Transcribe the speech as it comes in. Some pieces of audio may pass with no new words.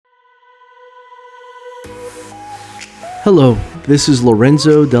Hello, this is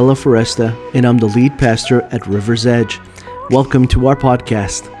Lorenzo DellaForesta, and I'm the lead pastor at River's Edge. Welcome to our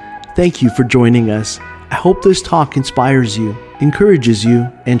podcast. Thank you for joining us. I hope this talk inspires you, encourages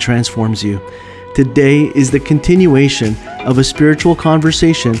you, and transforms you. Today is the continuation of a spiritual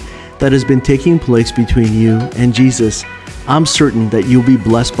conversation that has been taking place between you and Jesus. I'm certain that you'll be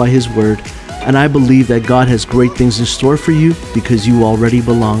blessed by His Word, and I believe that God has great things in store for you because you already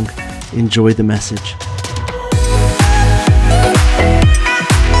belong. Enjoy the message.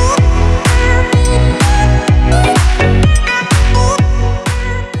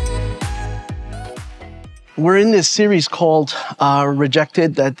 We're in this series called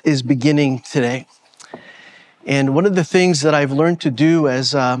Rejected that is beginning today. And one of the things that I've learned to do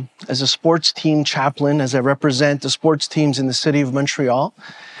as a sports team chaplain, as I represent the sports teams in the city of Montreal,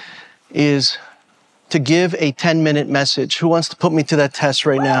 is to give a 10-minute message. Who wants to put me to that test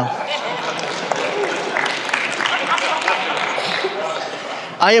right now?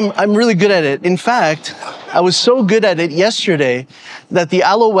 I'm really good at it. In fact, I was so good at it yesterday that the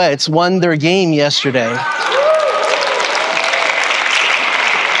Alouettes won their game yesterday.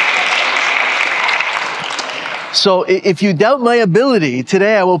 So if you doubt my ability,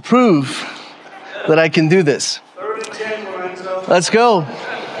 today I will prove that I can do this. 3rd and 10, Lorenzo. Let's go.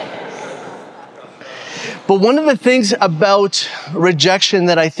 But one of the things about rejection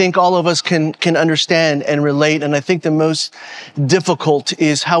that I think all of us can understand and relate, and I think the most difficult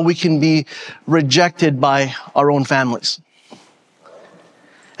is how we can be rejected by our own families.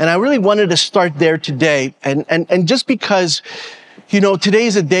 And I really wanted to start there today. And just because, today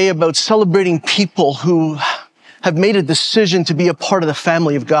is a day about celebrating people who have made a decision to be a part of the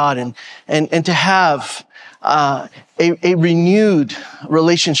family of God and to have a renewed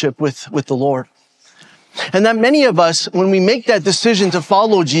relationship with the Lord. And that many of us, when we make that decision to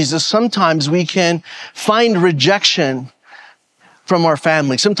follow Jesus, sometimes we can find rejection from our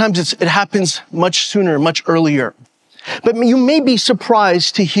family. Sometimes it happens much sooner, much earlier. But you may be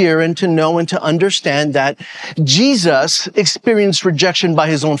surprised to hear and to know and to understand that Jesus experienced rejection by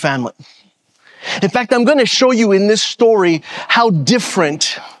His own family. In fact, I'm going to show you in this story how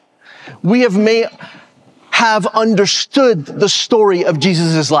different we may have understood the story of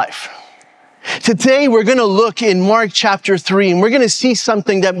Jesus' life. Today, we're going to look in Mark chapter 3, and we're going to see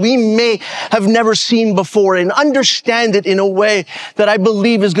something that we may have never seen before and understand it in a way that I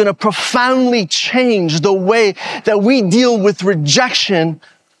believe is going to profoundly change the way that we deal with rejection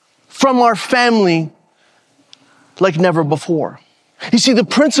from our family like never before. You see, the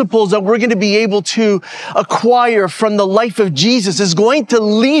principles that we're going to be able to acquire from the life of Jesus is going to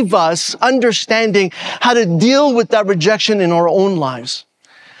leave us understanding how to deal with that rejection in our own lives.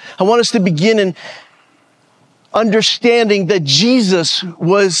 I want us to begin in understanding that Jesus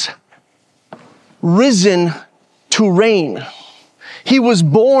was risen to reign. He was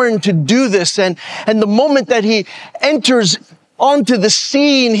born to do this, and the moment that He enters onto the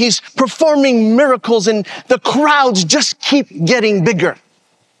scene, He's performing miracles, and the crowds just keep getting bigger.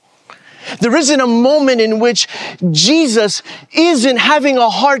 There isn't a moment in which Jesus isn't having a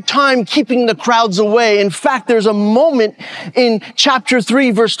hard time keeping the crowds away. In fact, there's a moment in chapter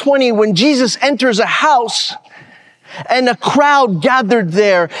 3, verse 20, when Jesus enters a house and a crowd gathered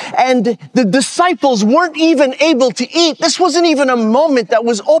there, and the disciples weren't even able to eat. This wasn't even a moment that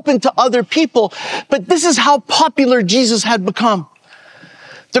was open to other people, but this is how popular Jesus had become.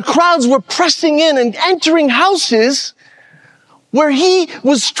 The crowds were pressing in and entering houses where He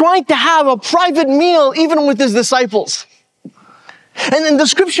was trying to have a private meal even with His disciples. And then the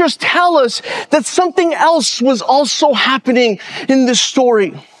scriptures tell us that something else was also happening in this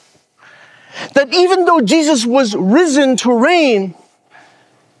story. That even though Jesus was risen to reign,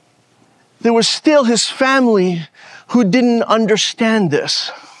 there was still His family who didn't understand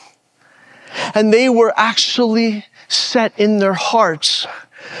this. And they were actually set in their hearts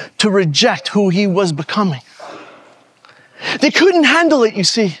to reject who He was becoming. They couldn't handle it, you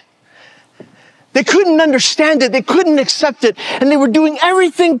see. They couldn't understand it. They couldn't accept it. And they were doing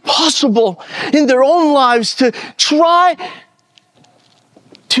everything possible in their own lives to try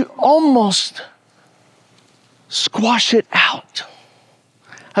to almost squash it out.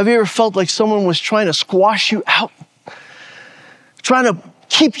 Have you ever felt like someone was trying to squash you out? Trying to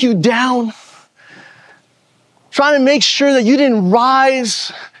keep you down? Trying to make sure that you didn't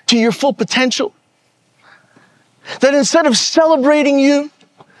rise to your full potential? That instead of celebrating you,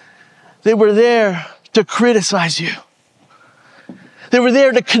 they were there to criticize you. They were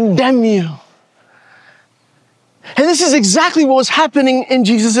there to condemn you. And this is exactly what was happening in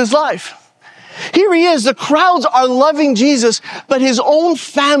Jesus' life. Here He is, the crowds are loving Jesus, but His own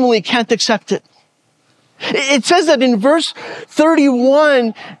family can't accept it. It says that in verse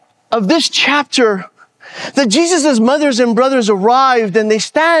 31 of this chapter, that Jesus' mothers and brothers arrived and they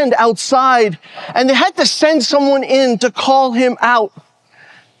stand outside and they had to send someone in to call him out.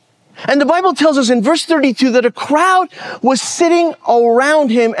 And the Bible tells us in verse 32 that a crowd was sitting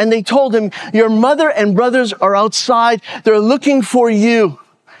around him and they told him, your mother and brothers are outside. They're looking for you.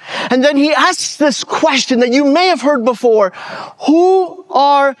 And then he asks this question that you may have heard before. Who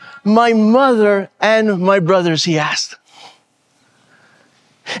are my mother and my brothers? He asked.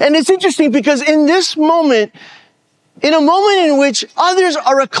 And it's interesting because in this moment, in a moment in which others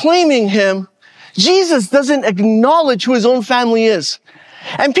are acclaiming him, Jesus doesn't acknowledge who his own family is.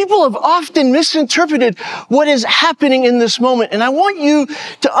 And people have often misinterpreted what is happening in this moment. And I want you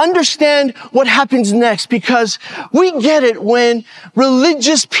to understand what happens next, because we get it when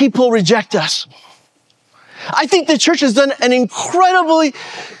religious people reject us. I think the church has done an incredibly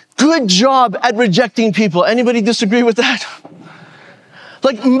good job at rejecting people. Anybody disagree with that?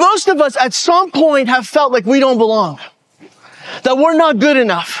 Like most of us at some point have felt like we don't belong, that we're not good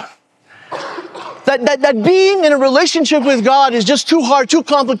enough. That being in a relationship with God is just too hard, too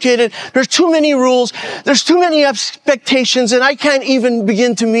complicated. There's too many rules. There's too many expectations, and I can't even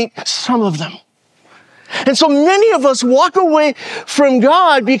begin to meet some of them. And so many of us walk away from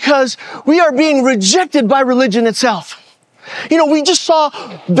God because we are being rejected by religion itself. You know, we just saw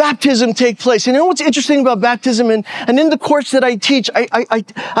baptism take place. And you know what's interesting about baptism? And in the course that I teach, I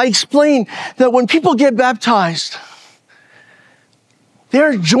explain that when people get baptized,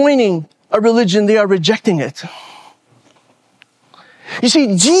 they're joining a religion, they are rejecting it. You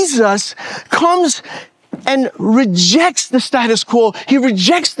see, Jesus comes and rejects the status quo. He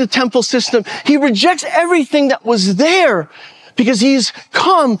rejects the temple system. He rejects everything that was there because he's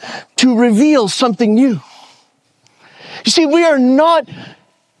come to reveal something new. You see, we are not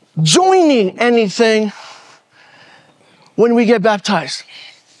joining anything when we get baptized.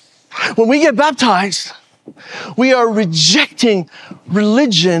 When we get baptized, we are rejecting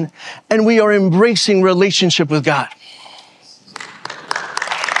religion and we are embracing relationship with God.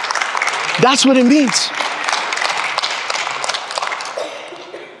 That's what it means.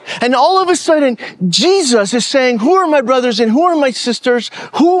 And all of a sudden, Jesus is saying, who are my brothers and who are my sisters?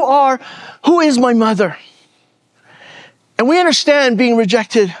 Who is my mother? And we understand being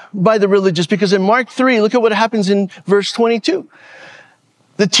rejected by the religious because in Mark 3, look at what happens in verse 22.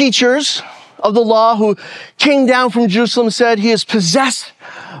 The teachers of the law who came down from Jerusalem said he is possessed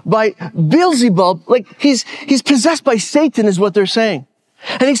by Beelzebub. Like he's possessed by Satan is what they're saying.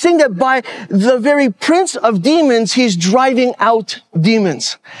 And he's saying that by the very prince of demons, he's driving out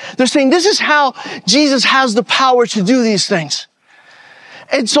demons. They're saying this is how Jesus has the power to do these things.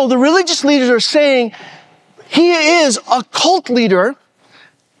 And so the religious leaders are saying he is a cult leader.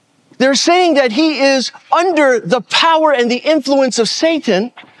 They're saying that he is under the power and the influence of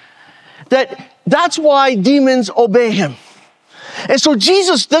Satan, that's why demons obey him. And so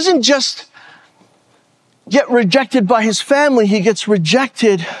Jesus doesn't just get rejected by his family, he gets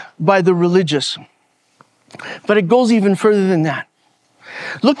rejected by the religious. But it goes even further than that.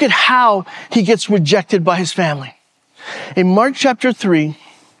 Look at how he gets rejected by his family. In Mark chapter 3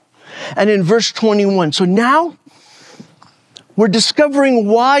 and in verse 21. So now we're discovering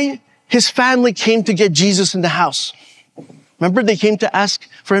why his family came to get Jesus in the house. Remember, they came to ask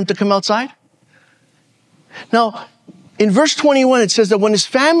for him to come outside? Now, in verse 21, it says that when his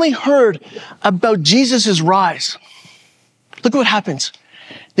family heard about Jesus' rise, look what happens.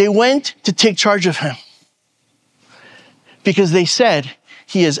 They went to take charge of him because they said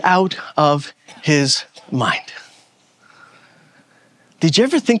he is out of his mind. Did you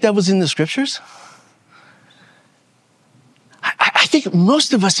ever think that was in the scriptures? I think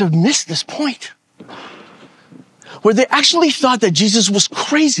most of us have missed this point, where they actually thought that Jesus was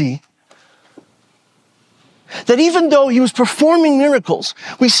crazy. That even though he was performing miracles,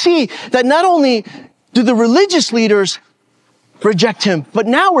 we see that not only do the religious leaders reject him, but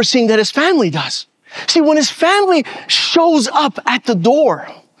now we're seeing that his family does. See, when his family shows up at the door,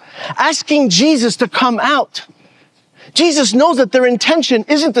 asking Jesus to come out, Jesus knows that their intention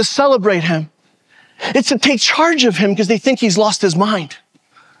isn't to celebrate him. It's to take charge of him because they think he's lost his mind.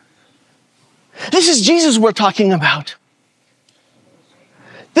 This is Jesus we're talking about.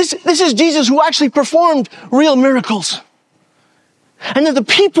 This is Jesus who actually performed real miracles. And that the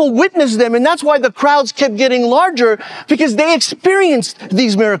people witnessed them, and that's why the crowds kept getting larger, because they experienced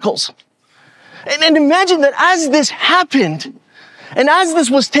these miracles. And imagine that as this happened, and as this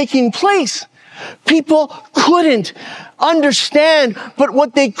was taking place, people couldn't understand, but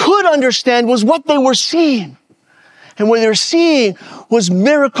what they could understand was what they were seeing. And what they were seeing was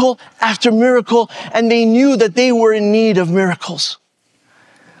miracle after miracle, and they knew that they were in need of miracles.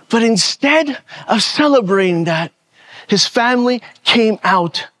 But instead of celebrating that, his family came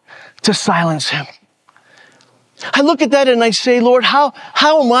out to silence him. I look at that and I say, Lord, how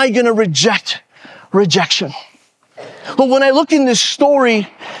am I going to reject rejection? Well, when I look in this story,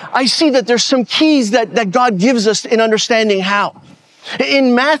 I see that there's some keys that God gives us in understanding how.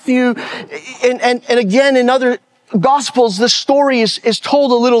 In Matthew and again in other Gospels, the story is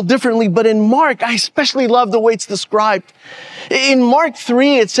told a little differently, but in Mark, I especially love the way it's described. In Mark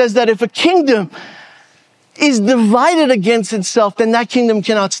 3, it says that if a kingdom is divided against itself, then that kingdom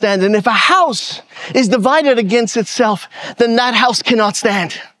cannot stand. And if a house is divided against itself, then that house cannot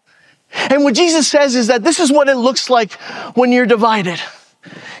stand. And what Jesus says is that this is what it looks like when you're divided.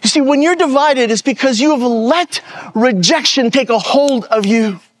 You see, when you're divided, it's because you have let rejection take a hold of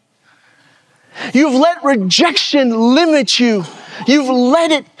you. You've let rejection limit you. You've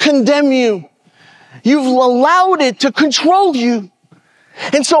let it condemn you. You've allowed it to control you.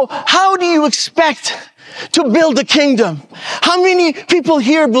 And so how do you expect to build a kingdom? How many people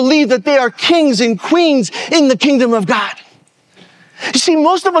here believe that they are kings and queens in the kingdom of God? You see,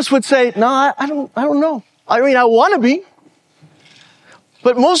 most of us would say, no, I don't know. I mean, I want to be.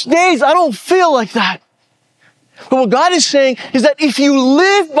 But most days, I don't feel like that. But what God is saying is that if you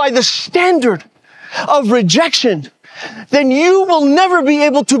live by the standard of rejection, then you will never be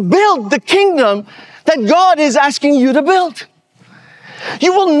able to build the kingdom that God is asking you to build.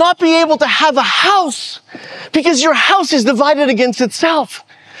 You will not be able to have a house because your house is divided against itself.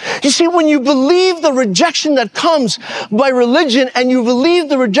 You see, when you believe the rejection that comes by religion and you believe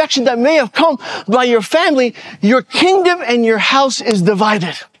the rejection that may have come by your family, your kingdom and your house is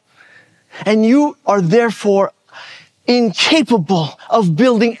divided. And you are therefore incapable of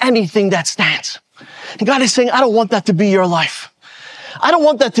building anything that stands. And God is saying, I don't want that to be your life. I don't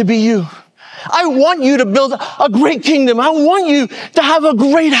want that to be you. I want you to build a great kingdom. I want you to have a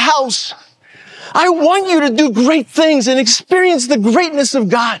great house. I want you to do great things and experience the greatness of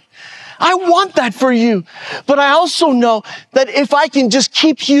God. I want that for you. But I also know that if I can just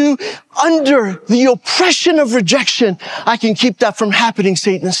keep you under the oppression of rejection, I can keep that from happening,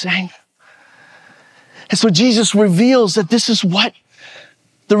 Satan is saying. And so Jesus reveals that this is what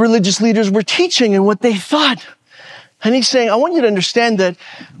the religious leaders were teaching and what they thought. And he's saying, I want you to understand that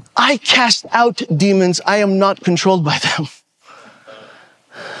I cast out demons. I am not controlled by them.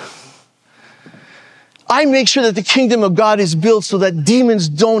 I make sure that the kingdom of God is built so that demons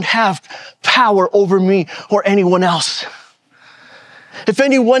don't have power over me or anyone else. If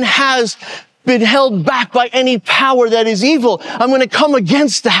anyone has been held back by any power that is evil, I'm going to come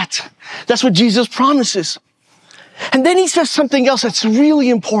against that. That's what Jesus promises. And then he says something else that's really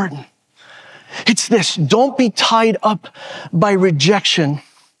important. It's this: don't be tied up by rejection,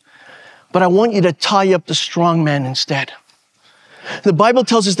 but I want you to tie up the strong man instead. The Bible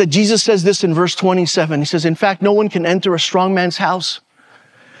tells us that Jesus says this in verse 27. He says, in fact, no one can enter a strong man's house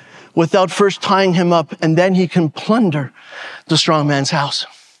without first tying him up, and then he can plunder the strong man's house.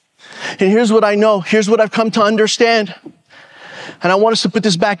 And here's what I know. Here's what I've come to understand. And I want us to put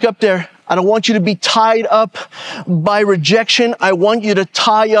this back up there. I don't want you to be tied up by rejection. I want you to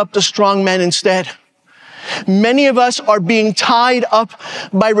tie up the strong man instead. Many of us are being tied up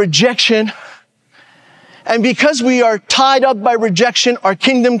by rejection. And because we are tied up by rejection, our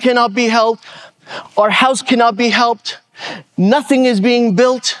kingdom cannot be held. Our house cannot be helped. Nothing is being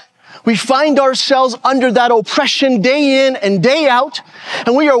built. We find ourselves under that oppression day in and day out.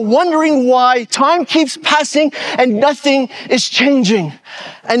 And we are wondering why time keeps passing and nothing is changing.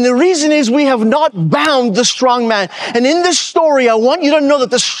 And the reason is we have not bound the strong man. And in this story, I want you to know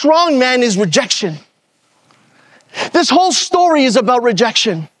that the strong man is rejection. This whole story is about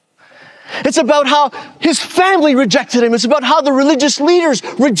rejection. It's about how his family rejected him. It's about how the religious leaders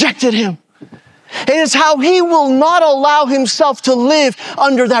rejected him. It is how he will not allow himself to live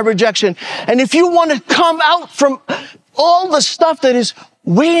under that rejection. And if you want to come out from all the stuff that is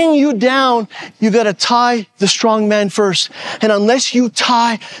weighing you down, you got to tie the strong man first. And unless you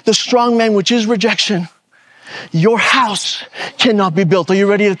tie the strong man, which is rejection, your house cannot be built. Are you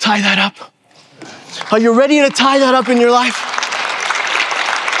ready to tie that up? Are you ready to tie that up in your life?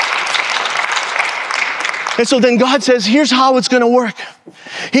 And so then God says, here's how it's going to work.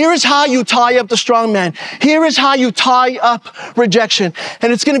 Here is how you tie up the strong man. Here is how you tie up rejection.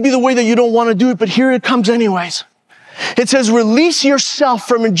 And it's going to be the way that you don't want to do it, but here it comes anyways. It says, release yourself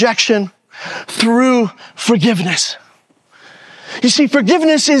from rejection through forgiveness. You see,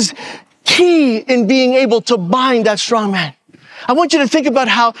 forgiveness is key in being able to bind that strong man. I want you to think about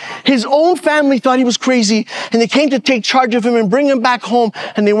how his own family thought he was crazy and they came to take charge of him and bring him back home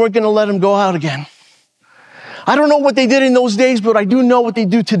and they weren't going to let him go out again. I don't know what they did in those days, but I do know what they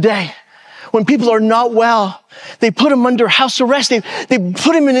do today. When people are not well, they put them under house arrest. They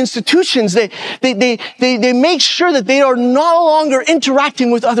put them in institutions. They make sure that they are no longer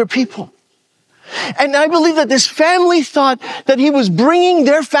interacting with other people. And I believe that this family thought that he was bringing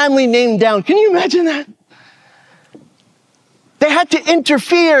their family name down. Can you imagine that? They had to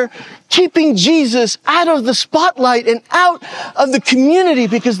interfere, keeping Jesus out of the spotlight and out of the community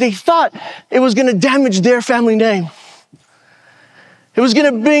because they thought it was going to damage their family name. It was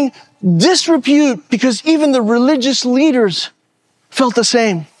going to bring disrepute because even the religious leaders felt the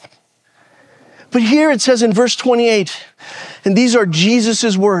same. But here it says in verse 28, and these are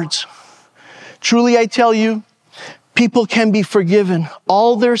Jesus' words. Truly I tell you, people can be forgiven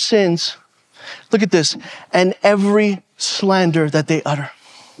all their sins. Look at this. And every slander that they utter.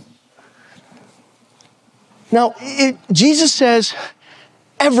 Now, Jesus says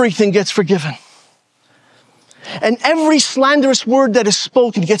everything gets forgiven. And every slanderous word that is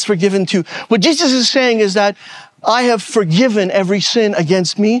spoken gets forgiven too. What Jesus is saying is that I have forgiven every sin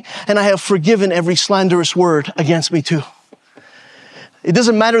against me, and I have forgiven every slanderous word against me too. It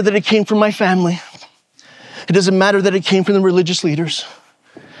doesn't matter that it came from my family. It doesn't matter that it came from the religious leaders.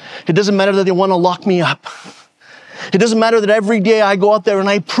 It doesn't matter that they want to lock me up. It doesn't matter that every day I go out there and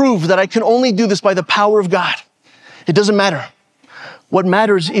I prove that I can only do this by the power of God. It doesn't matter. What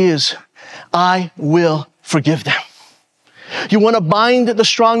matters is I will forgive them. You want to bind the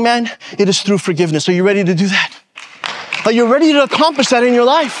strong man? It is through forgiveness. Are you ready to do that? Are you ready to accomplish that in your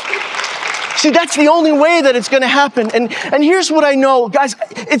life? See, that's the only way that it's going to happen. And here's what I know, guys,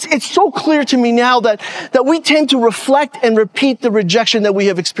 it's so clear to me now that we tend to reflect and repeat the rejection that we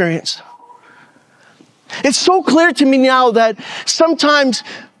have experienced. It's so clear to me now that sometimes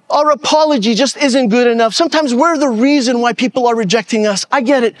our apology just isn't good enough. Sometimes we're the reason why people are rejecting us. I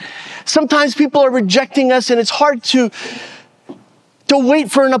get it. Sometimes people are rejecting us and it's hard to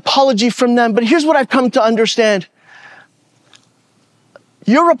wait for an apology from them. But here's what I've come to understand.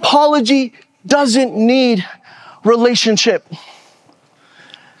 Your apology doesn't need relationship.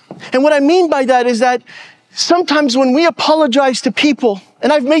 And what I mean by that is that sometimes when we apologize to people,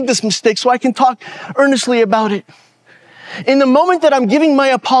 and I've made this mistake so I can talk earnestly about it. In the moment that I'm giving my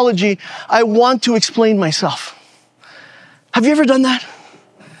apology, I want to explain myself. Have you ever done that?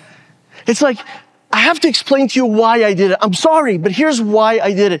 It's like, I have to explain to you why I did it. I'm sorry, but here's why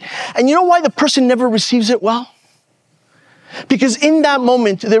I did it. And you know why the person never receives it well? Because in that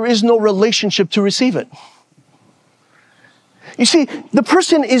moment, there is no relationship to receive it. You see, the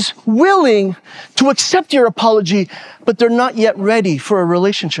person is willing to accept your apology, but they're not yet ready for a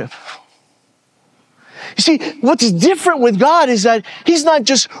relationship. You see, what's different with God is that He's not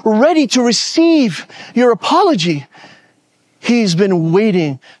just ready to receive your apology. He's been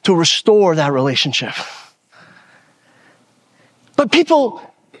waiting to restore that relationship. But people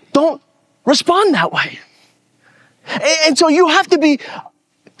don't respond that way. And so you have to be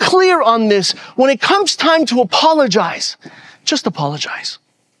clear on this. When it comes time to apologize, just apologize.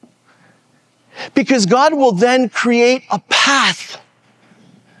 Because God will then create a path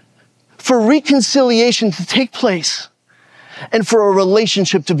for reconciliation to take place and for a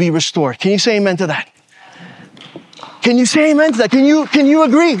relationship to be restored. Can you say amen to that? Can you say amen to that? Can you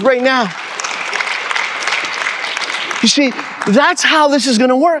agree right now? You see, that's how this is going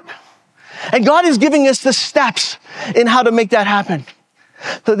to work. And God is giving us the steps in how to make that happen.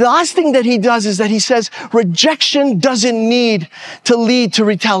 The last thing that He does is that He says rejection doesn't need to lead to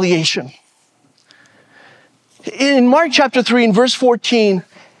retaliation. In Mark chapter 3 in verse 14,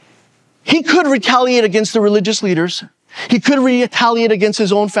 He could retaliate against the religious leaders. He could retaliate against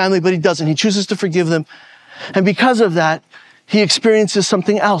His own family, but He doesn't. He chooses to forgive them. And because of that, He experiences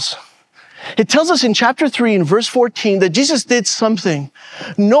something else. It tells us in chapter 3 in verse 14 that Jesus did something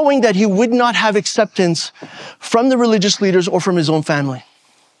knowing that He would not have acceptance from the religious leaders or from His own family.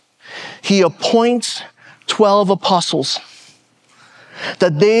 He appoints 12 apostles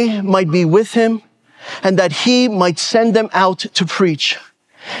that they might be with Him and that He might send them out to preach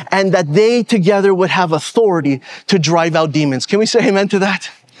and that they together would have authority to drive out demons. Can we say amen to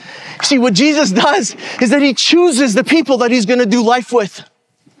that? See, what Jesus does is that He chooses the people that He's going to do life with.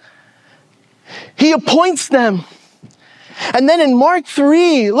 He appoints them. And then in Mark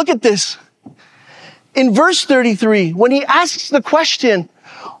 3, look at this. In verse 33, when He asks the question,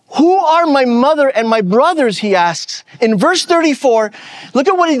 who are my mother and my brothers, He asks. In verse 34, look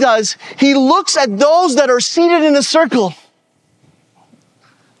at what He does. He looks at those that are seated in a circle.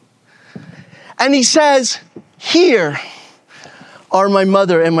 And He says, here are my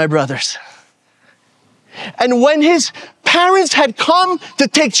mother and my brothers. And when his parents had come to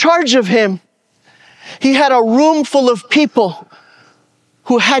take charge of him, he had a room full of people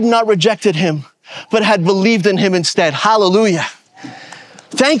who had not rejected him, but had believed in him instead. Hallelujah.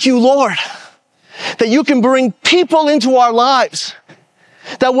 Thank you, Lord, that you can bring people into our lives,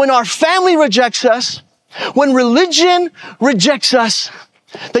 that when our family rejects us, when religion rejects us,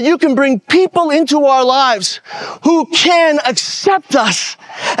 that you can bring people into our lives who can accept us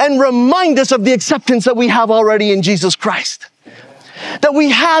and remind us of the acceptance that we have already in Jesus Christ, that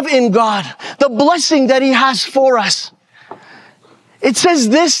we have in God, the blessing that he has for us. It says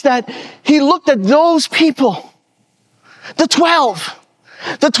this, that he looked at those people, the 12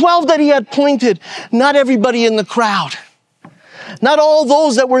 that he had appointed, not everybody in the crowd, not all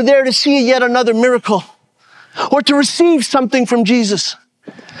those that were there to see yet another miracle or to receive something from Jesus,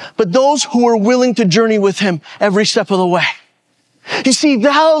 but those who were willing to journey with him every step of the way. You see,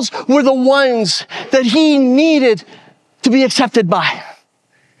 those were the ones that he needed to be accepted by.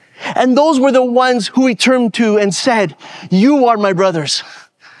 And those were the ones who he turned to and said, you are my brothers.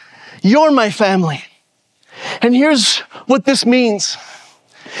 You're my family. And here's what this means.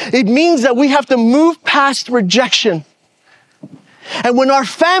 It means that we have to move past rejection. And when our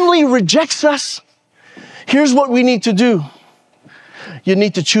family rejects us, here's what we need to do. You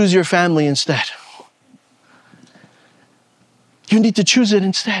need to choose your family instead. You need to choose it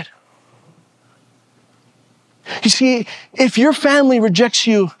instead. You see, if your family rejects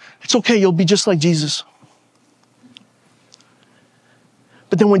you, it's okay, you'll be just like Jesus.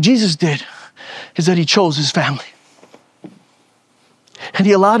 But then what Jesus did is that he chose his family. And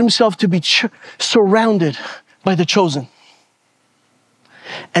he allowed himself to be surrounded by the chosen.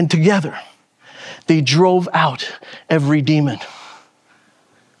 And together, they drove out every demon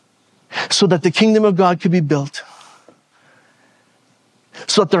so that the kingdom of God could be built,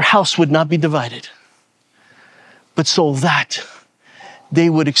 so that their house would not be divided, but so that they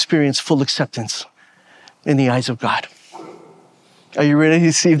would experience full acceptance in the eyes of God. Are you ready to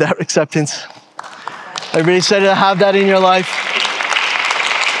receive that acceptance? Are you ready to have that in your life?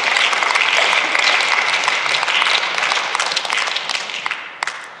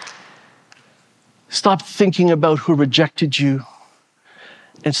 Stop thinking about who rejected you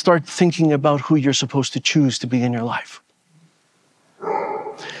and start thinking about who you're supposed to choose to be in your life.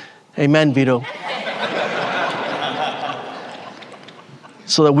 Amen, Vito.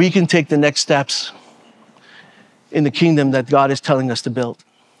 So that we can take the next steps in the kingdom that God is telling us to build,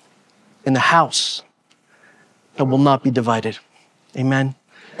 in the house that will not be divided. Amen.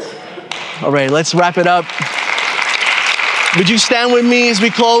 All right, let's wrap it up. Would you stand with me as we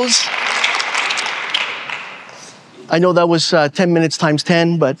close? I know that was 10 minutes times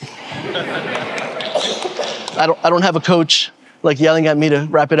 10, but I don't have a coach like yelling at me to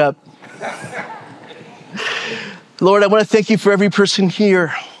wrap it up. Lord, I want to thank you for every person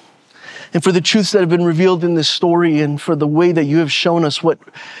here and for the truths that have been revealed in this story and for the way that you have shown us what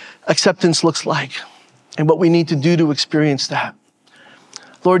acceptance looks like and what we need to do to experience that.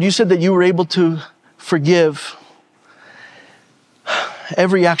 Lord, you said that you were able to forgive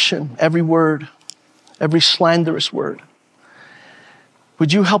every action, every word, every slanderous word.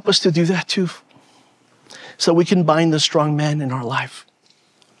 Would you help us to do that too? So we can bind the strong man in our life.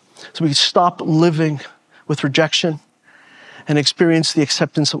 So we can stop living with rejection and experience the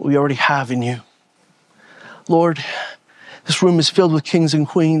acceptance that we already have in you. Lord, this room is filled with kings and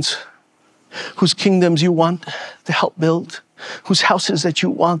queens whose kingdoms you want to help build, whose houses that you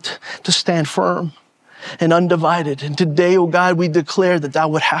want to stand firm and undivided. And today, oh God, we declare that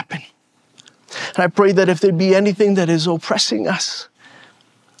that would happen. And I pray that if there be anything that is oppressing us,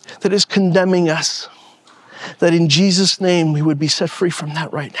 that is condemning us, that in Jesus' name we would be set free from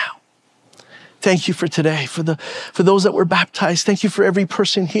that right now. Thank you for today, for those that were baptized. Thank you for every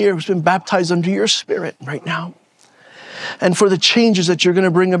person here who's been baptized under your Spirit right now. And for the changes that you're going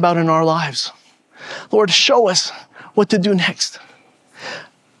to bring about in our lives. Lord, show us what to do next.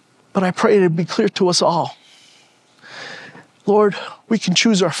 But I pray it would be clear to us all. Lord, we can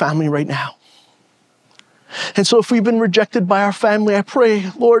choose our family right now. And so if we've been rejected by our family, I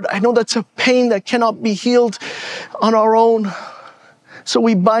pray, Lord, I know that's a pain that cannot be healed on our own. So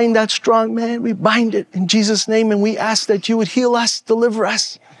we bind that strong man, we bind it in Jesus' name, and we ask that you would heal us, deliver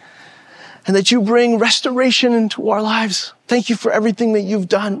us, and that you bring restoration into our lives. Thank you for everything that you've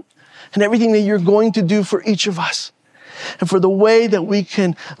done and everything that you're going to do for each of us, and for the way that we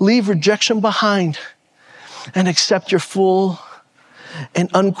can leave rejection behind and accept your full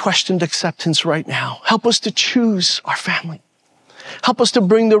and unquestioned acceptance right now. Help us to choose our family. Help us to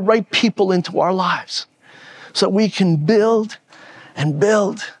bring the right people into our lives so that we can build and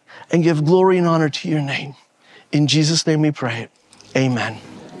build and give glory and honor to your name. In Jesus' name we pray. Amen.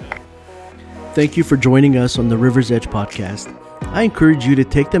 Thank you for joining us on the River's Edge podcast. I encourage you to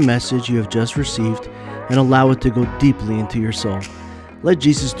take the message you have just received and allow it to go deeply into your soul. Let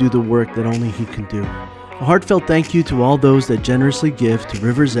Jesus do the work that only He can do. A heartfelt thank you to all those that generously give to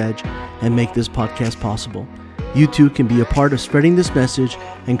River's Edge and make this podcast possible. You too can be a part of spreading this message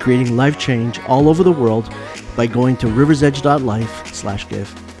and creating life change all over the world by going to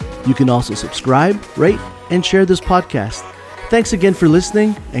riversedge.life/give. You can also subscribe, rate, and share this podcast. Thanks again for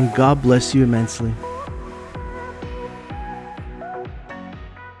listening, and God bless you immensely.